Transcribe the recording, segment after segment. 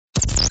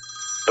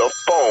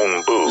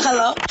phone booth.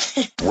 Hello?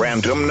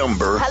 Random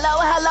number. Hello,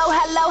 hello,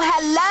 hello,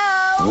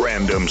 hello.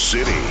 Random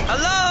city.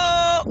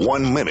 Hello?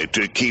 1 minute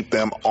to keep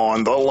them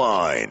on the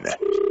line.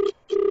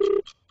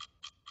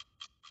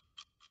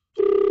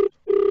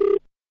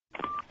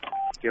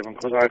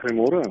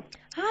 Goedemorgen.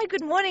 Hi,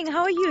 good morning.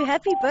 How are you?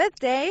 Happy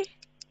birthday.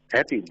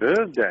 Happy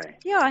birthday.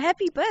 Yeah,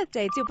 happy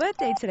birthday. It's your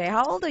birthday today.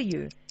 How old are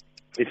you?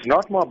 It's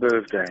not my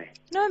birthday.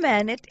 No,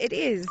 man, it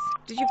is.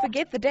 Did you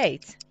forget the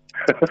date?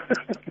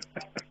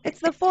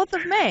 It's the 4th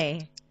of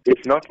May.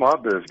 It's not my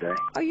birthday.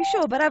 Are you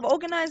sure? But I've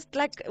organized,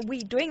 like,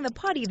 we're doing the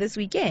party this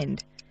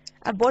weekend.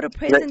 I bought a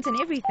present and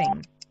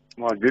everything.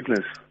 My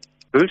goodness.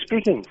 Who's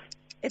speaking?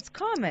 It's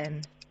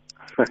Carmen. Do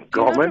you not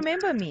Carmen?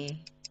 remember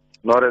me?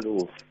 Not at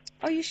all.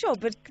 Are you sure?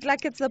 But,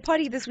 like, it's the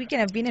party this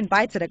weekend. I've been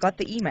invited. I got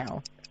the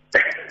email.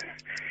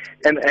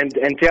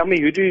 And tell me,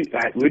 who do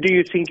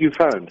you think you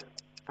phoned?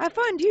 I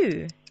phoned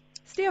you.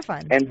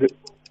 Stefan.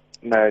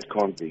 No, it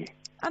can't be.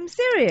 I'm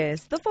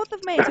serious. The 4th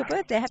of May is your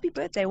birthday. Happy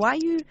birthday. Why are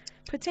you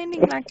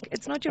pretending like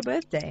it's not your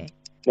birthday?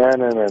 No.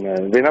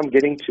 Then I'm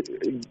getting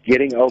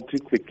old too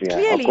quickly.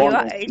 Clearly,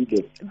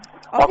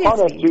 I can't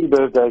have 2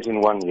 birthdays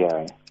in 1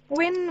 year.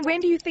 When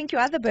do you think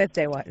your other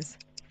birthday was?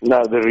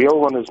 No, the real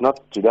one is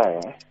not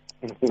today.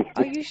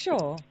 Are you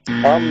sure?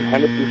 I'm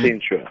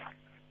 100% sure.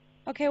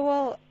 Okay,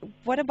 well,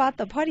 what about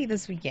the party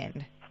this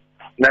weekend?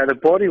 No, the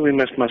party we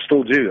must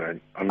still do.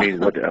 I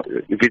mean, what,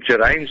 if it's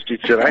arranged,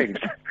 it's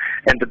arranged.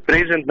 And the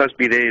present must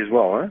be there as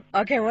well,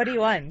 huh? Okay, what do you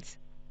want?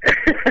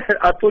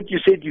 I thought you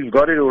said you've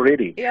got it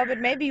already. Yeah, but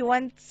maybe you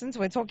want, since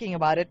we're talking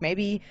about it,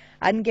 maybe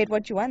I didn't get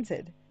what you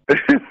wanted.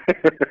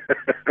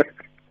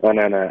 Oh,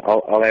 no.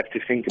 I'll have to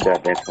think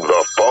about that one.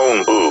 The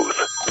phone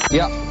booth.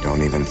 Yeah.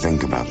 Don't even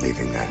think about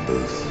leaving that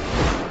booth.